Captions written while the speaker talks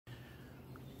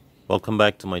Welcome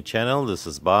back to my channel. This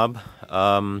is Bob.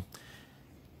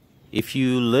 If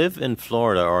you live in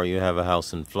Florida or you have a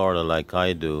house in Florida like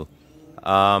I do,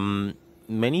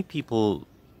 many people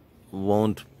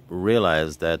won't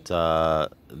realize that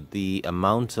the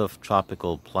amount of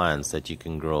tropical plants that you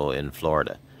can grow in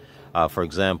Florida. For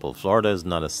example, Florida is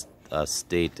not a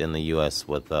state in the U.S.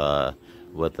 with banana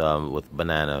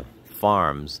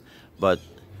farms, but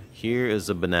here is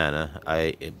a banana.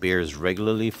 It bears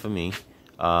regularly for me.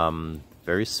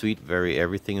 Very sweet,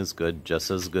 everything is good, just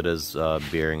as good as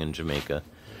bearing in Jamaica.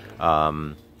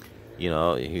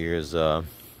 Here's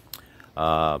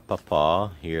pawpaw.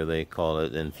 Here they call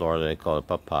it, in Florida they call it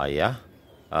papaya,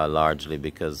 largely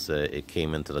because it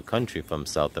came into the country from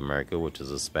South America, which is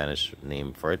a Spanish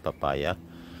name for it, papaya.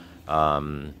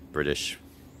 British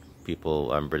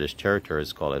people, British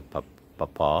territories call it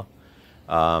pawpaw.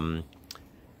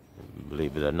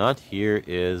 Believe it or not, here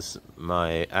is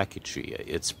my ackee tree.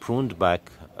 It's pruned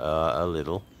back a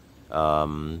little,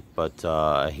 but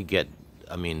I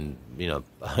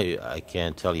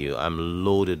can't tell you. I'm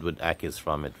loaded with ackees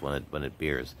from it when it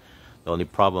bears. The only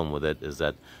problem with it is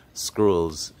that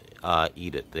squirrels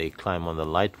eat it. They climb on the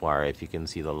light wire. If you can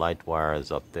see, the light wire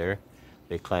is up there.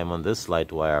 They climb on this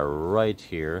light wire right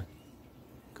here,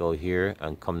 go here,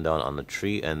 and come down on the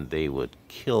tree, and they would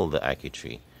kill the ackee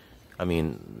tree. I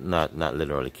mean, not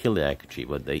literally kill the ackee tree,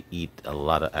 but they eat a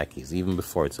lot of ackees even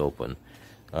before it's open.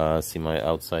 See my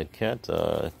outside cat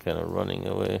kind of running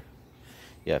away.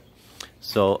 Yeah.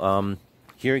 So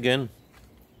here again,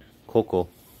 cocoa.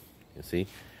 You see,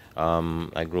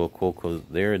 I grow cocoa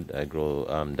there. I grow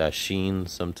dasheen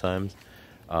sometimes.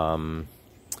 I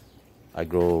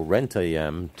grow renta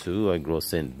yam too. I grow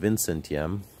St. Vincent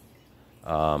yam.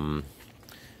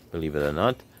 Believe it or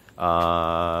not.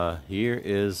 Here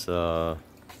is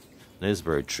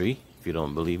Nesberry tree. If you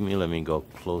don't believe me, let me go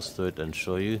close to it and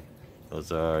show you.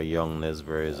 Those are young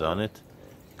Nesberries on it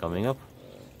coming up.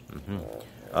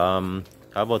 How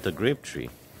about the grape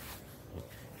tree?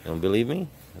 You don't believe me?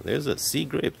 There's a sea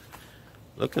grape.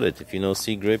 Look at it. If you know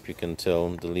sea grape, you can tell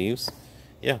the leaves.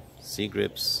 Yeah, sea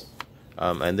grapes.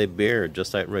 And they bear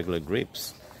just like regular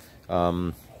grapes.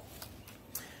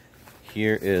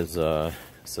 Here is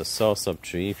it's a soursop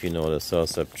tree. If you know what a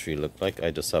soursop tree look like, I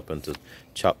just happened to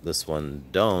chop this one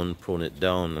down, prune it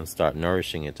down, and start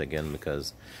nourishing it again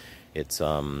because it's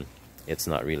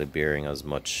not really bearing as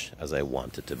much as I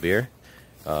want it to bear.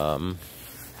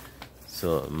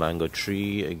 So mango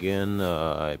tree again,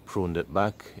 I pruned it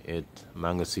back.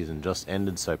 Mango season just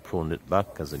ended, so I pruned it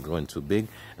back because it's growing too big.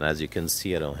 And as you can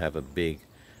see, I don't have a big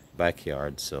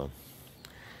backyard, so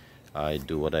I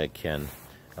do what I can.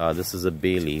 This is a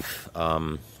bay leaf.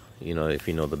 If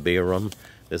you know the bay rum,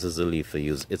 this is the leaf I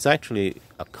use. It's actually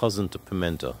a cousin to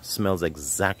pimento. Smells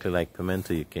exactly like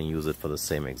pimento. You can use it for the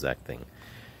same exact thing.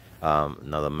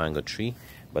 Another mango tree.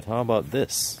 But how about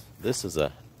this? This is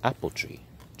a apple tree.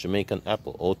 Jamaican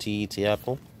apple. OTET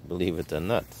apple. Believe it or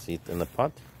not. See it in the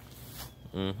pot?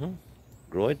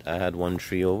 Grow it. I had one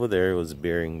tree over there. It was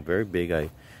bearing very big.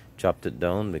 I chopped it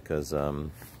down because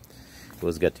it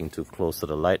was getting too close to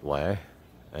the light wire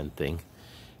and thing.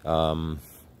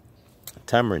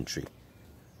 Tamarind tree.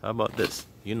 How about this?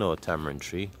 You know a tamarind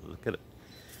tree. Look at it.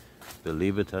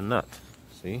 Believe it or not.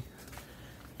 See?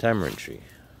 Tamarind tree.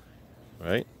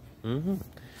 Right?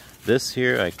 This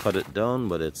here, I cut it down,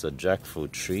 but it's a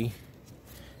jackfruit tree.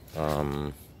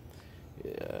 I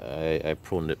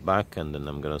pruned it back, and then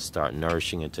I'm gonna start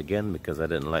nourishing it again because I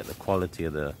didn't like the quality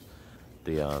of the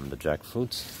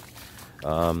jackfruits.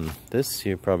 This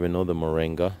here, probably know the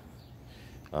moringa.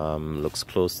 Looks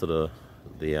close to the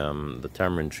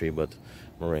tamarind tree, but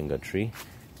moringa tree.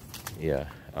 Yeah.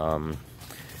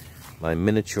 My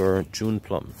miniature June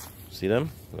plum. See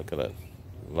them? Look at that.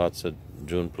 Lots of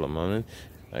June plum on it.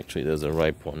 Actually, there's a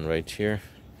ripe one right here.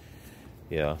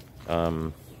 Yeah.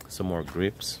 Some more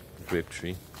grapes. Grape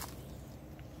tree.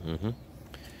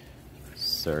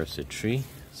 Cerasee tree.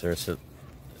 Cerasee.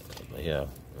 Yeah.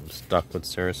 I'm stuck with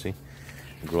cerasee.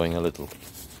 Growing a little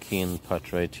cane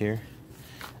pot right here.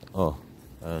 Oh,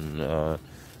 and a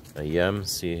yam,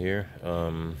 see here,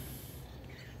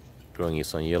 growing you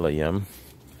some yellow yam.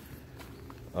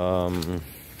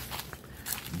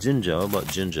 Ginger, how about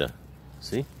ginger?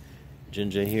 See?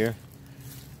 Ginger here.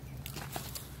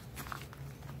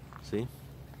 See?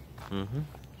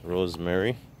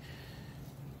 Rosemary.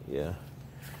 Yeah.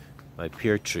 My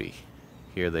pear tree.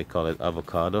 Here they call it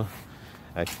avocado.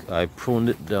 I pruned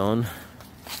it down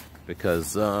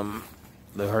because the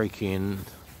hurricane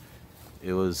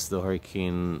was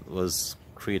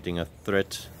creating a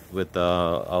threat with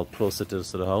how close it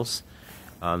is to the house.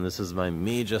 This is my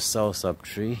major soursop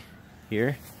tree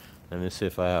here. Let me see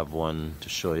if I have one to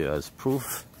show you as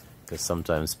proof, because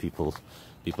sometimes people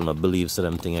don't believe so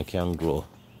them thing I can grow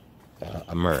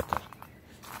America.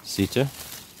 See it?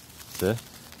 See?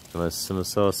 Some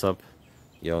sauce up,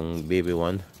 young baby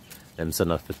one. Them so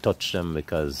not to touch them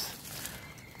because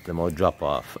they might drop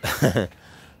off.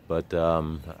 But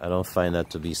I don't find that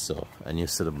to be so. And you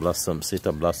see the blossom, see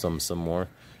the blossom some more.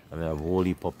 I mean, I have a whole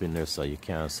heap up in there, so you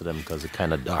can't see them because it's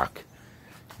kind of dark.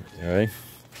 Alright.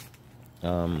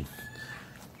 How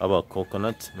about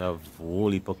coconut? I have a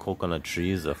whole heap of coconut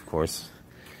trees, of course.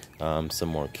 Some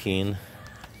more cane.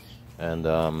 And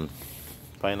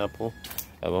pineapple.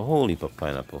 I have a whole heap of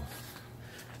pineapple.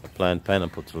 I plant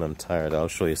pineapple till I'm tired. I'll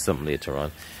show you something later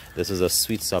on. This is a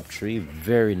sweet sop tree.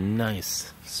 Very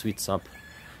nice sweet sop.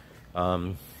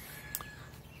 Mango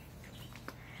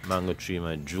tree,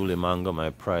 my Julie mango, my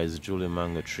prized Julie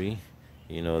mango tree.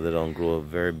 You know, they don't grow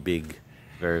very big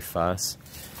very fast.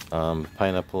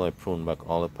 Pineapple, I pruned back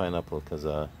all the pineapple because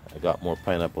I got more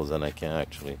pineapples than I can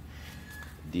actually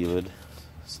deal with.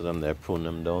 So then I prune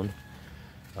them down.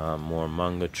 More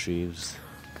mango trees.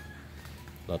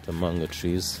 Lot of mango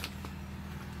trees.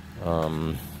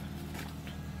 More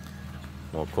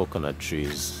coconut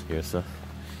trees here, sir.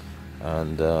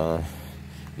 And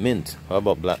mint. How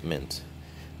about black mint?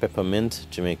 Peppermint,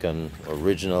 Jamaican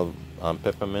original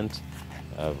peppermint.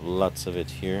 I have lots of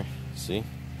it here. See?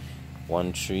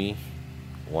 One tree,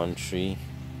 one tree,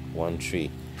 one tree.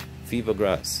 Fever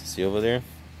grass. See over there?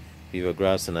 Fever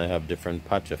grass, and I have different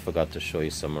patch. I forgot to show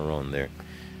you some around there.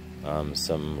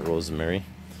 Some rosemary.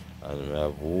 And I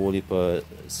have a whole heap of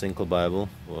single Bible,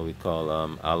 what we call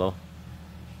aloe.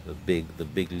 The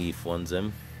big leaf ones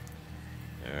them.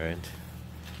 Alright.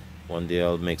 One day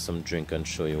I'll make some drink and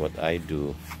show you what I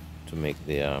do to make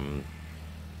the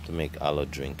aloe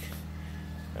drink.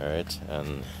 Alright,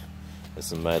 and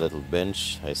this is my little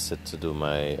bench. I sit to do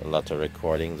a lot of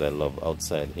recordings. I love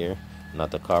outside here.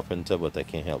 Not a carpenter, but I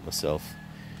can't help myself.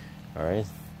 Alright.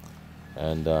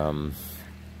 And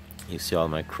you see all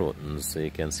my crotons, so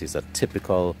you can see it's a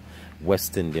typical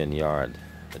West Indian yard,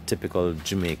 a typical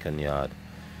Jamaican yard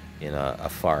in a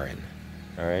foreign.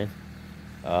 Alright.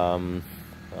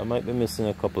 I might be missing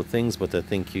a couple of things, but I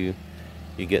think you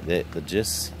get the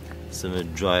gist. So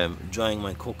I'm drying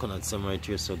my coconuts. Some right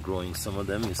here, so growing some of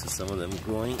them. You see some of them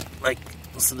growing, like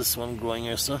so this one growing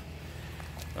here, so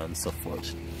and so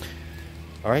forth.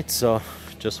 All right, so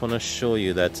just want to show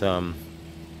you that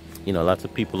you know, lots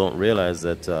of people don't realize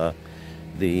that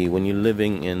when you're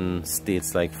living in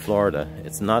states like Florida,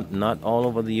 it's not all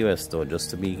over the U.S. though. Just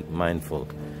to be mindful.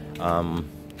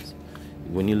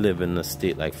 When you live in a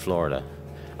state like Florida,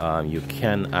 you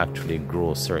can actually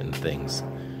grow certain things.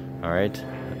 All right,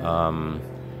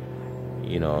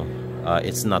 you know,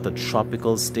 it's not a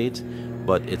tropical state,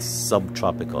 but it's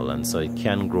subtropical, and so it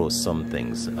can grow some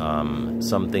things.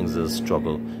 Some things is a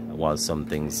struggle, while some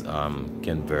things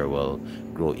can very well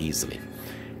grow easily.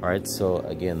 All right, so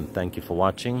again, thank you for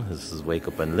watching. This is Wake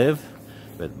Up and Live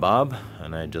with Bob,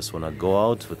 and I just want to go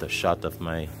out with a shot of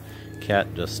my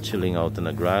cat just chilling out in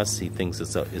the grass. He thinks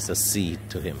it's a seed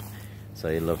to him, so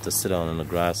he loves to sit down on the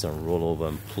grass and roll over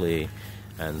and play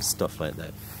and stuff like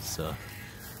that. So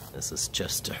this is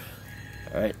Chester.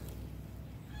 All right,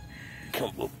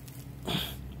 come on.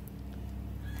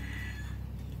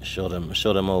 Show them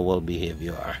how well behaved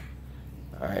you are.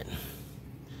 All right.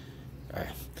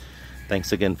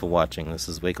 Thanks again for watching. This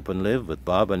is Wake Up and Live with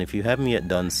Bob, and if you haven't yet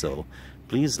done so,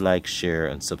 please like, share,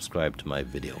 and subscribe to my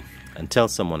video, and tell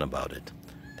someone about it.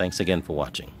 Thanks again for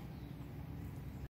watching.